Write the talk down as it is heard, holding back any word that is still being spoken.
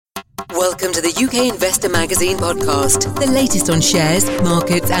Welcome to the UK Investor Magazine podcast, the latest on shares,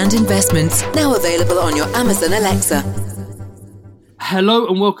 markets and investments, now available on your Amazon Alexa. Hello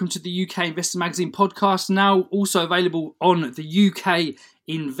and welcome to the UK Investor Magazine podcast, now also available on the UK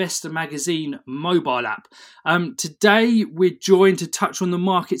Investor Magazine mobile app. Today we're joined to touch on the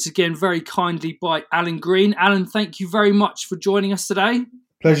markets again very kindly by Alan Green. Alan, thank you very much for joining us today.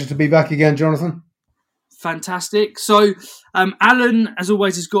 Pleasure to be back again, Jonathan. Fantastic. So, Alan, as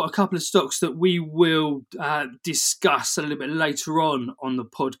always, has got a couple of stocks that we will discuss a little bit later on the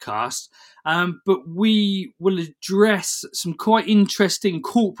podcast. But we will address some quite interesting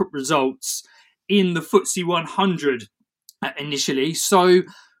corporate results in the FTSE 100 initially. So,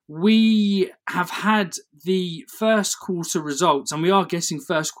 we have had the first quarter results, and we are getting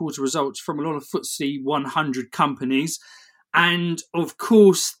first quarter results from a lot of FTSE 100 companies. And of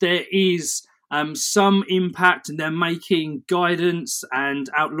course, there is some impact, and they're making guidance and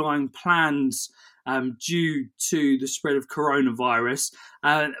outlining plans due to the spread of coronavirus.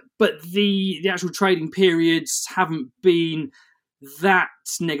 But the actual trading periods haven't been that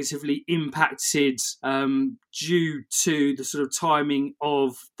negatively impacted due to the sort of timing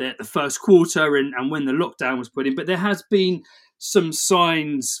of the first quarter and when the lockdown was put in. But there has been some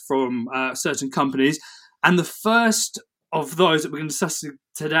signs from certain companies. And the first of those that we're going to discuss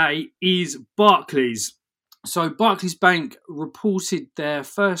today is Barclays. So Barclays Bank reported their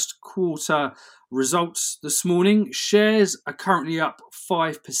first quarter results this morning. Shares are currently up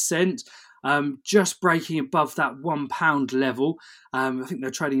 5%, just breaking above that £1 level. I think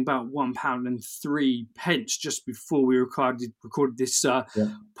they're trading about £1.03 just before we recorded this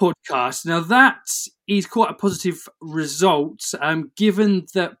podcast. Now that is quite a positive result, given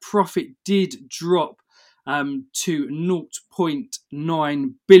that profit did drop to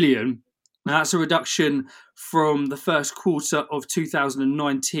 0.9 billion. Now that's a reduction from the first quarter of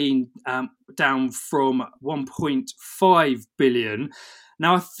 2019, down from 1.5 billion.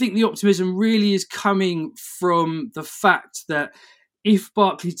 Now I think the optimism really is coming from the fact that if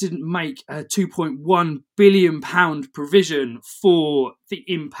Barclays didn't make a £2.1 billion provision for the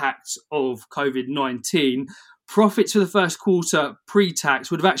impact of COVID-19, profits for the first quarter pre-tax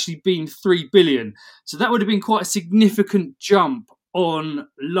would have actually been 3 billion. So that would have been quite a significant jump on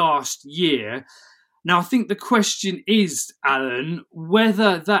last year. Now, I think the question is, Alan,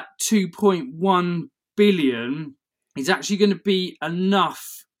 whether that 2.1 billion is actually going to be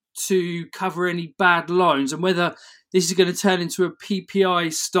enough to cover any bad loans, and whether this is going to turn into a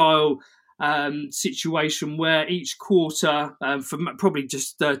PPI style situation where each quarter, for probably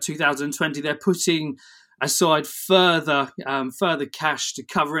just 2020, they're putting aside further cash to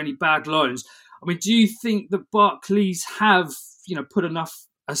cover any bad loans. I mean, do you think that Barclays have, put enough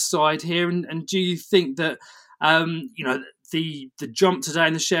aside here, and do you think that, the jump today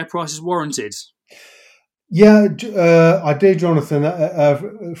in the share price is warranted? Yeah, I do, Jonathan,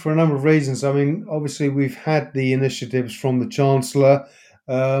 for a number of reasons. I mean, obviously we've had the initiatives from the Chancellor,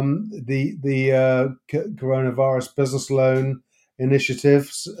 the coronavirus business loan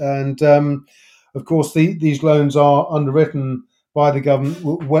initiatives, and of course, these loans are underwritten by the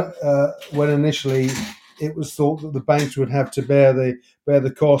government when initially it was thought that the banks would have to bear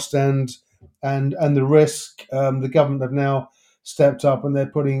the cost and the risk. The government have now stepped up and they're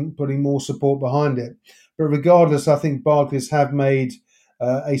putting more support behind it. But regardless, I think Barclays have made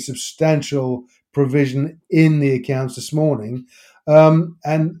a substantial provision in the accounts this morning.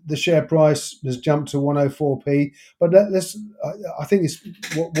 And the share price has jumped to 104p. But I think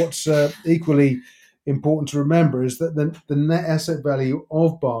what's equally important to remember is that the net asset value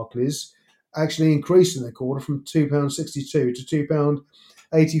of Barclays actually increased in the quarter from £2.62 to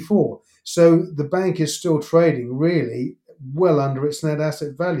 £2.84. So the bank is still trading really well under its net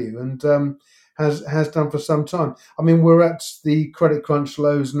asset value, and has done for some time. I mean, we're at the credit crunch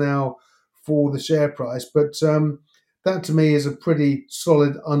lows now for the share price, but that to me is a pretty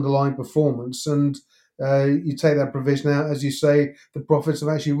solid underlying performance. And you take that provision out, as you say, the profits have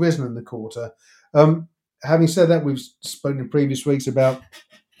actually risen in the quarter. Having said that, we've spoken in previous weeks about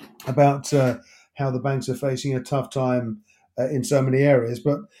how the banks are facing a tough time in so many areas,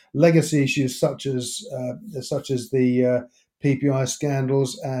 but legacy issues such as the PPI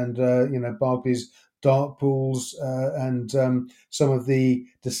scandals and Barclays dark pools and some of the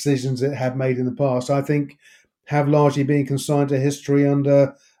decisions it had made in the past, I think, have largely been consigned to history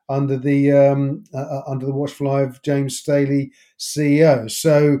under the watchful eye of James Staley, CEO.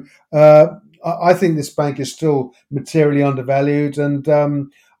 So I think this bank is still materially undervalued, and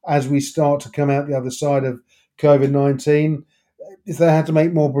as we start to come out the other side of COVID-19, if they had to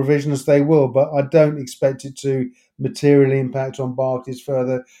make more provisions, they will. But I don't expect it to materially impact on Barclays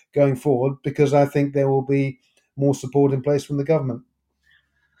further going forward, because I think there will be more support in place from the government.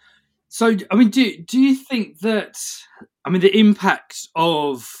 So, I mean, do you think that, I mean, the impact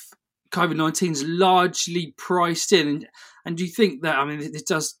of COVID-19 is largely priced in, and do you think that, I mean, it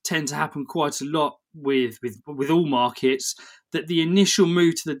does tend to happen quite a lot with all markets, that the initial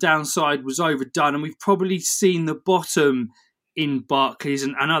move to the downside was overdone, and we've probably seen the bottom in Barclays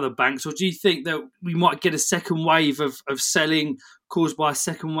and other banks? Or do you think that we might get a second wave of selling caused by a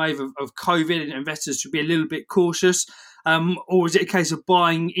second wave of COVID, and investors should be a little bit cautious? Or is it a case of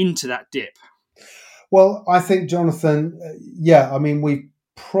buying into that dip? Well, I think, Jonathan, I mean,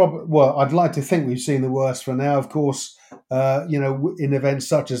 I'd like to think we've seen the worst for now. Of course, in events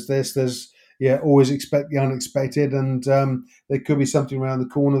such as this, there's always expect the unexpected, and there could be something around the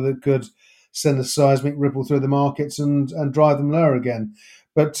corner that could send a seismic ripple through the markets and drive them lower again.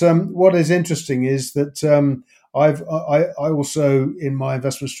 But what is interesting is that I also, in my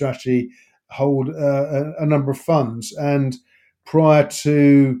investment strategy, hold a number of funds, and prior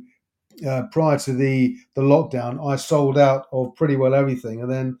to the lockdown, I sold out of pretty well everything,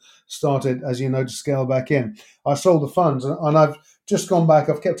 and then started, as you know, to scale back in. I sold the funds, and I've just gone back.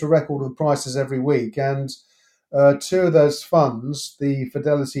 I've kept a record of the prices every week, and two of those funds, the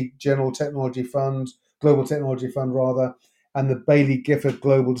Fidelity Global Technology Fund, and the Baillie Gifford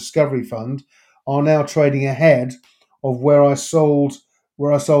Global Discovery Fund, are now trading ahead of where I sold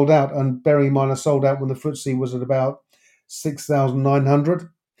out. And bearing in mind, I sold out when the FTSE was at about 6,900.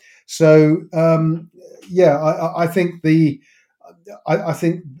 So I think the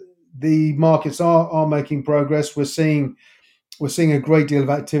markets are making progress. We're seeing a great deal of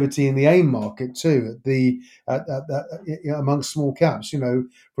activity in the AIM market too, amongst small caps.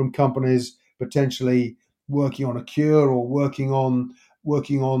 From companies potentially working on a cure or working on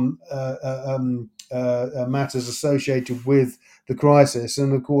matters associated with the crisis,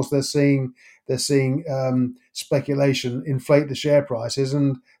 and of course they're seeing speculation inflate the share prices,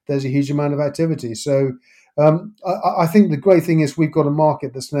 and there's a huge amount of activity. So I think the great thing is we've got a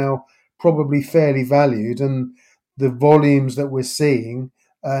market that's now probably fairly valued, and the volumes that we're seeing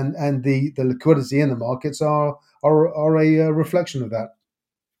and the liquidity in the markets are a reflection of that.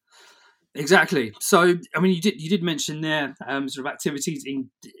 Exactly. So, I mean, you did mention there sort of activities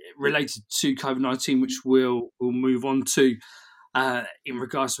related to COVID-19, which we'll move on to in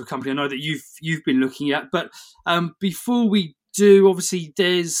regards to a company I know that you've been looking at. But before we do, obviously,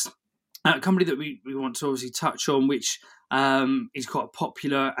 there's a company that we want to obviously touch on, which is quite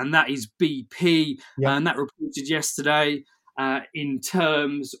popular, and that is BP. Yeah. And that reported yesterday. In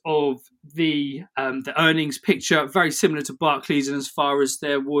terms of the earnings picture, very similar to Barclays, and as far as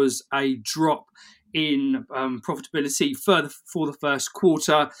there was a drop in profitability for the first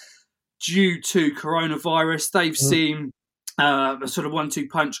quarter due to coronavirus, they've seen a sort of 1-2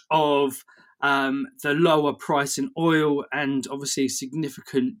 punch of the lower price in oil and obviously a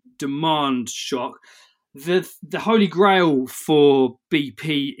significant demand shock. The holy grail for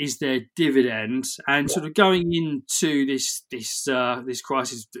BP is their dividend, and sort of going into this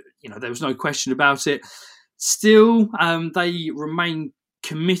crisis, there was no question about it. Still, they remain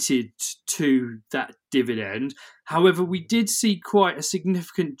committed to that dividend. However, we did see quite a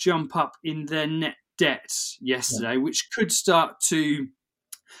significant jump up in their net debt yesterday, which could start to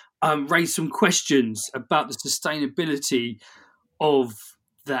raise some questions about the sustainability of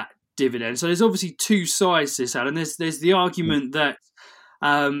that dividend. So there's obviously two sides to this, Alan. There's the argument that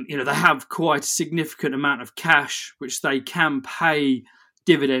they have quite a significant amount of cash which they can pay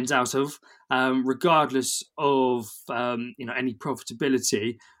dividends out of, regardless of any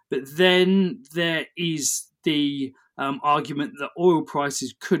profitability. But then there is the argument that oil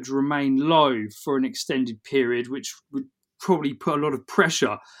prices could remain low for an extended period, which would probably put a lot of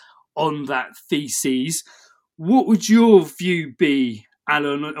pressure on that thesis. What would your view be,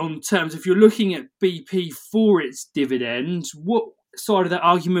 Alan, on terms, if you're looking at BP for its dividend, what side of that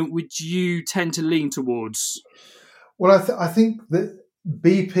argument would you tend to lean towards? Well, I think that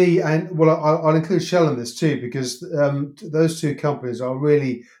BP I'll include Shell in this too, because those two companies are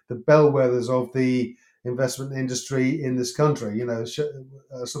really the bellwethers of the investment industry in this country.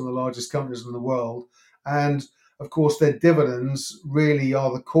 Some of the largest companies in the world, and of course their dividends really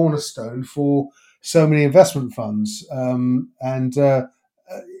are the cornerstone for so many investment funds.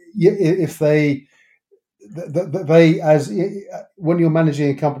 If they when you're managing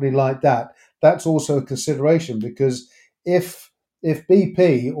a company like that, that's also a consideration, because if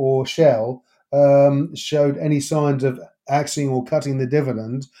BP or Shell showed any signs of axing or cutting the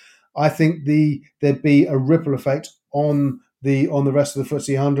dividend, I think there'd be a ripple effect on on the rest of the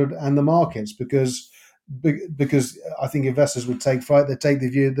FTSE 100 and the markets, because I think investors would take fright. They take the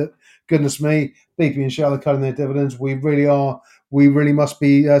view that, goodness me, BP and Shell are cutting their dividends. We really must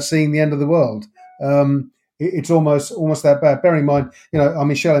be seeing the end of the world. It's almost that bad. Bearing in mind,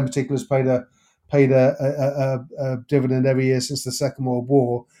 Shell in particular has paid a dividend every year since the Second World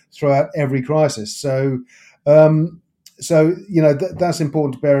War throughout every crisis. So that's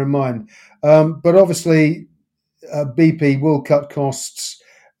important to bear in mind. But obviously, BP will cut costs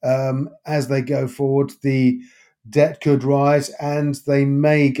as they go forward. The debt could rise, and they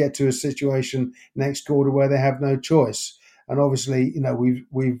may get to a situation next quarter where they have no choice. And obviously,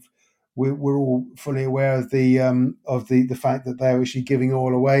 we're all fully aware of the fact that they were actually giving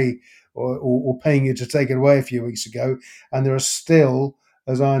oil away or paying you to take it away a few weeks ago, and there are still,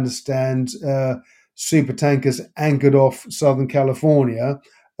 as I understand, super tankers anchored off Southern California,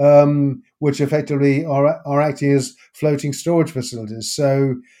 which effectively are acting as floating storage facilities.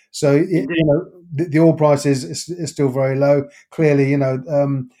 So the oil price is still very low. Clearly,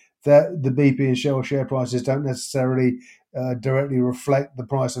 that the BP and Shell share prices don't necessarily directly reflect the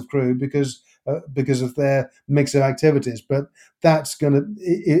price of crude because of their mix of activities. But that's going to,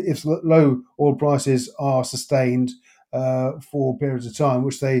 if low oil prices are sustained for periods of time,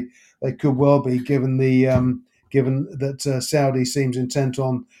 which they could well be, given that Saudi seems intent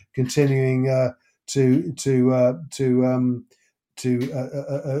on continuing to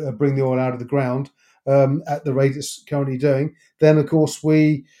bring the oil out of the ground at the rate it's currently doing, then of course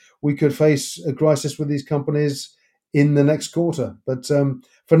we could face a crisis with these companies in the next quarter. But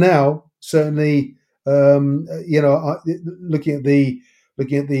for now, certainly, looking at the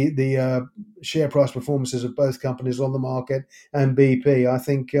share price performances of both companies on the market and BP, I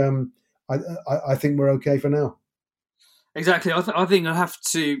think we're okay for now. Exactly. I think I have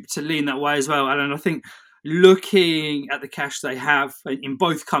to lean that way as well, Alan. I think looking at the cash they have in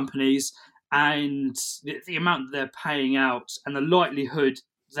both companies and the amount that they're paying out and the likelihood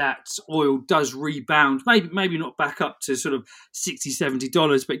that oil does rebound, maybe not back up to sort of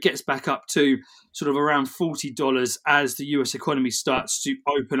 $60-$70, but gets back up to sort of around $40 as the US economy starts to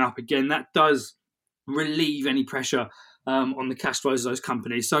open up again. That does relieve any pressure on the cash flows of those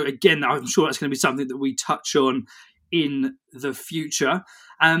companies. So again, I'm sure that's going to be something that we touch on in the future.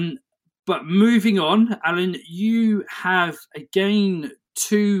 But moving on, Alan, you have again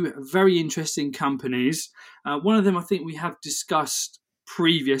two very interesting companies. One of them I think we have discussed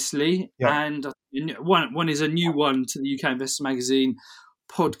previously, and one is a new one to the UK Investor Magazine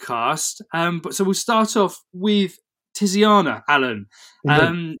podcast. But so we'll start off with Tiziana, Alan.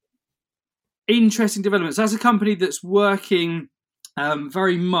 Interesting developments. That's a company that's working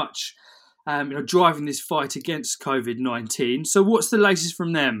very much driving this fight against COVID-19. So what's the latest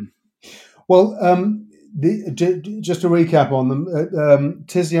from them? Well, just to recap on them,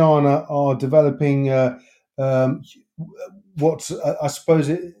 Tiziana are developing what I suppose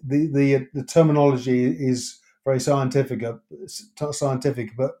the terminology is very scientific,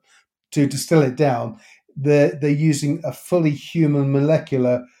 but to distill it down, they're using a fully human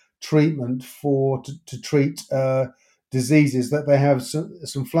molecular treatment to treat diseases. That they have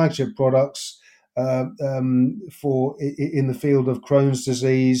some flagship products for in the field of Crohn's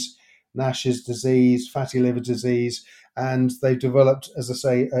disease, Nash's disease, fatty liver disease, and they've developed, as I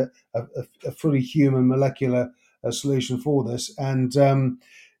say, a fully human molecular solution for this. And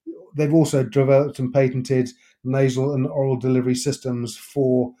they've also developed and patented nasal and oral delivery systems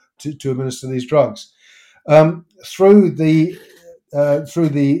to administer these drugs. Through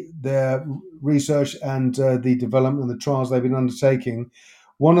their research and the development and the trials they've been undertaking,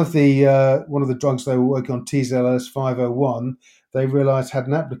 one of the drugs they were working on, TZLS-501, they realised had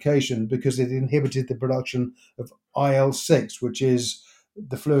an application because it inhibited the production of IL-6, which is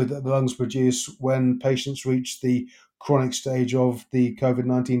the fluid that the lungs produce when patients reach the chronic stage of the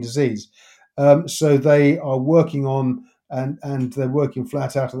COVID-19 disease. So they are working on, and they're working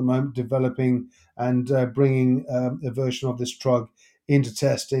flat out at the moment, developing and bringing a version of this drug into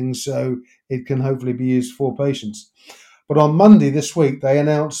testing so it can hopefully be used for patients. But on Monday this week, they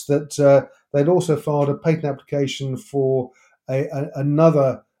announced that they'd also filed a patent application for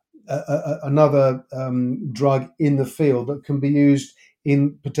another drug in the field that can be used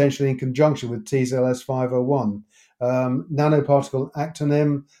potentially in conjunction with TZLS-501, nanoparticle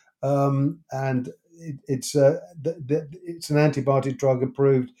actonym, and it's an antibiotic drug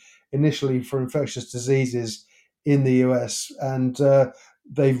approved initially for infectious diseases in the US, and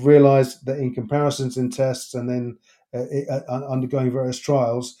they've realised that in comparisons in tests and then undergoing various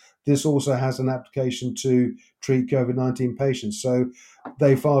trials, this also has an application to treat COVID-19 patients. So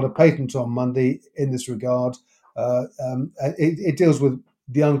they filed a patent on Monday in this regard, It deals with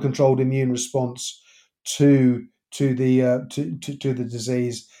the uncontrolled immune response to the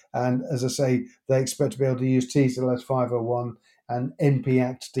disease. And as I say, they expect to be able to use TZLS 501 and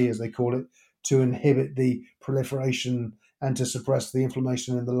NP-ACT-D, as they call it, to inhibit the proliferation and to suppress the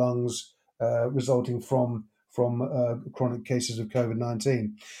inflammation in the lungs resulting from chronic cases of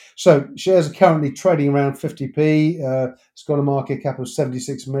COVID-19. So shares are currently trading around 50p. It's got a market cap of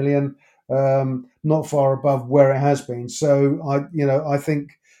 76 million, not far above where it has been. So I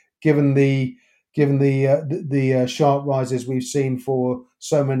think given the sharp rises we've seen for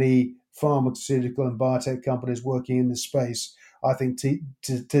so many pharmaceutical and biotech companies working in this space, I think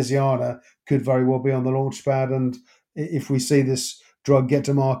Tiziana could very well be on the launch pad. And if we see this drug get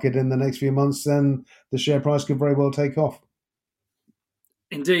to market in the next few months, then the share price could very well take off.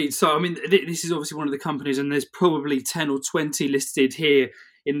 Indeed. So, I mean, this is obviously one of the companies, and there's probably 10 or 20 listed here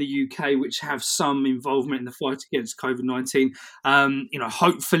in the UK which have some involvement in the fight against COVID-19.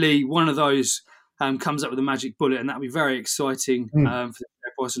 Hopefully one of those comes up with a magic bullet, and that'll be very exciting for the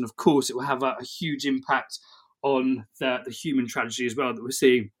share price. And of course, it will have a huge impact on the human tragedy as well that we're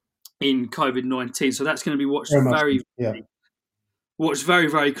seeing in COVID-19. So that's going to be watched watched very,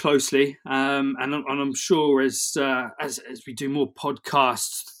 very closely. And I'm sure as we do more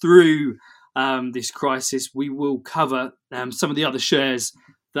podcasts through this crisis, we will cover some of the other shares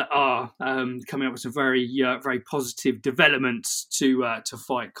that are coming up with some very, very positive developments to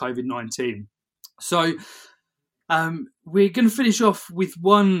fight COVID-19. So we're going to finish off with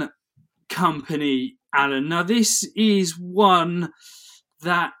one company, Alan. Now, this is one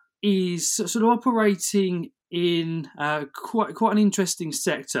that is sort of operating in quite an interesting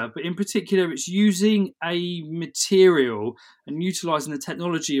sector, but in particular, it's using a material and utilising the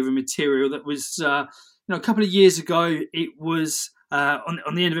technology of a material that was, a couple of years ago, it was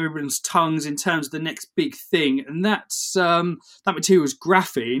on the end of everyone's tongues in terms of the next big thing, and that material is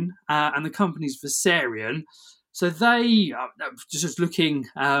graphene, and the company's Visarion. So they just looking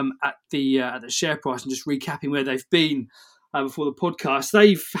at the share price and just recapping where they've been before the podcast.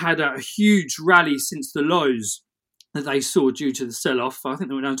 They've had a huge rally since the lows that they saw due to the sell-off. I think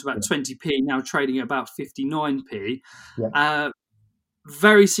they went down to about 20p, now trading at about 59p. Yeah.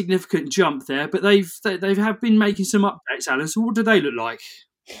 Very significant jump there, but they have been making some updates, Alan. So what do they look like?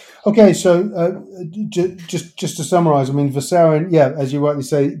 Okay, so just to summarise, I mean, Visarion, as you rightly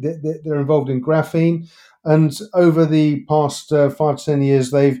say, they're involved in graphene, and over the past 5 to 10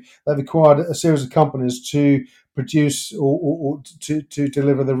 years, they've acquired a series of companies to produce or to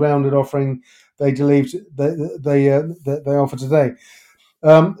deliver the rounded offering they believed they offer today.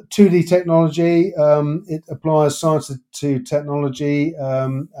 2D technology, it applies science to technology,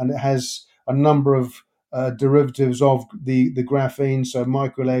 and it has a number of derivatives of the graphene, so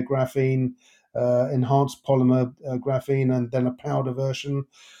microlayer graphene, enhanced polymer graphene, and then a powder version.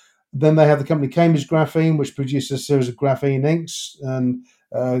 Then they have the company Cambridge Graphene, which produces a series of graphene inks and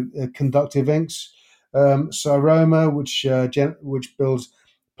conductive inks. Syroma, which builds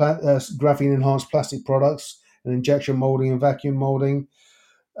graphene-enhanced plastic products and injection molding and vacuum molding.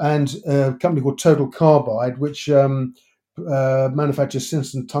 And a company called Total Carbide, which manufactures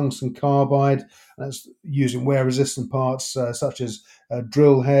Simpson tungsten carbide, and that's using wear-resistant parts such as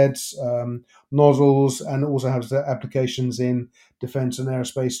drill heads, nozzles, and also has applications in defense and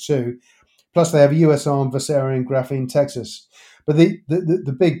aerospace too. Plus, they have US-armed Visarion Graphene Texas. But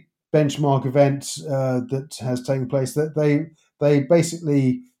the big benchmark event that has taken place, that they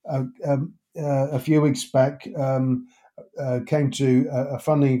basically a few weeks back came to a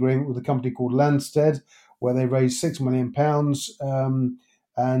funding agreement with a company called Lanstead, where they raised £6 million,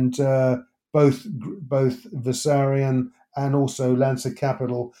 and both Visarion and also Lanstead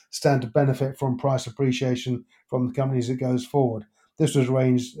Capital stand to benefit from price appreciation from the companies as it goes forward. This was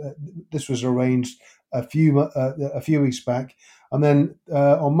arranged a few weeks back, and then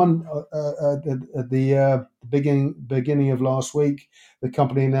on Monday, at the beginning of last week, the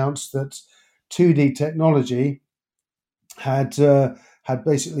company announced that 2D Technology had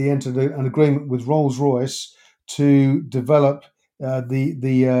basically entered an agreement with Rolls-Royce to develop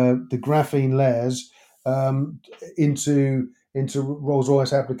the graphene layers into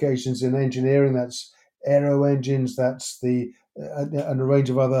Rolls-Royce applications in engineering. That's aero engines. That's and a range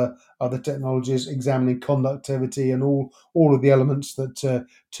of other technologies, examining conductivity and all of the elements that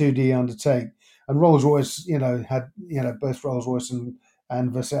 2D undertake. And Rolls-Royce, both Rolls-Royce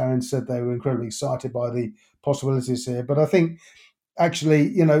and Visarion said they were incredibly excited by the possibilities here. But I think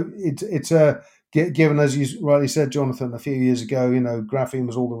actually, it's given, as you rightly said, Jonathan, a few years ago, graphene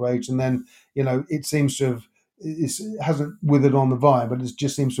was all the rage, and then it seems to have, it hasn't withered on the vine, but it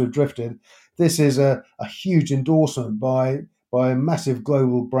just seems to have drifted. this is a huge endorsement by a massive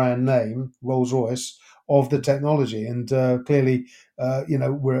global brand name, Rolls-Royce, of the technology. And clearly,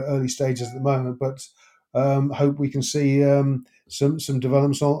 we're at early stages at the moment, but hope we can see some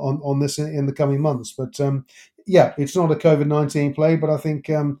developments on this in the coming months. But it's not a COVID-19 play, but I think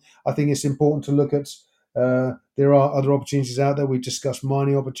it's important to look at. There are other opportunities out there. We discussed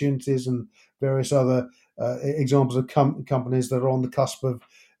mining opportunities and various other examples of companies that are on the cusp of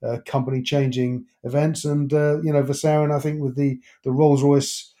company changing events. And Vasarion, I think, with the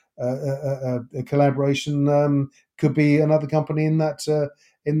Rolls-Royce collaboration, could be another company in that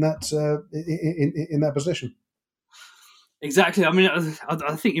position. Exactly. I mean,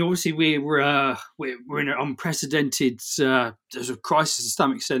 I think obviously we're in an unprecedented there's a crisis to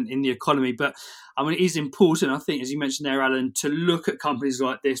some extent in the economy, but I mean it is important, I think, as you mentioned there, Alan, to look at companies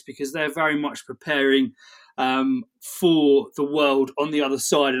like this because they're very much preparing for the world on the other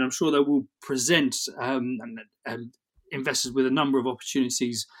side, and I'm sure they will present investors with a number of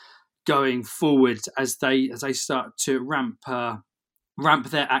opportunities going forward as they start to ramp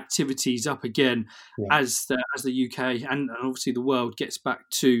their activities up again as the UK and obviously the world gets back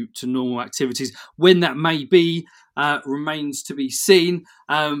to normal activities. When that may be remains to be seen.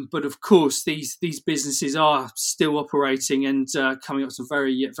 But of course, these businesses are still operating and coming up with some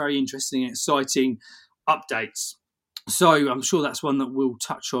very, very interesting and exciting updates. So I'm sure that's one that we'll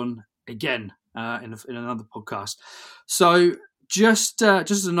touch on again in another podcast. So just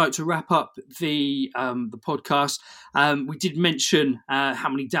as a note to wrap up the podcast, we did mention how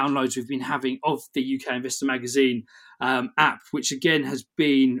many downloads we've been having of the UK Investor Magazine app, which again has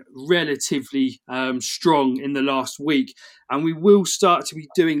been relatively strong in the last week. And we will start to be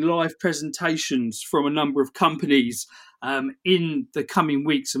doing live presentations from a number of companies in the coming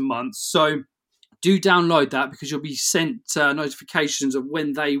weeks and months. So do download that because you'll be sent notifications of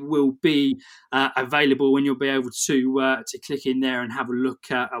when they will be available, when you'll be able to click in there and have a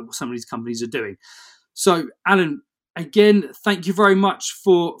look at what some of these companies are doing. So, Alan, again, thank you very much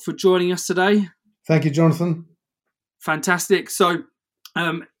for joining us today. Thank you, Jonathan. Fantastic. So,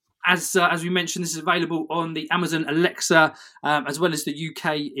 as we mentioned, this is available on the Amazon Alexa as well as the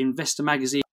UK Investor Magazine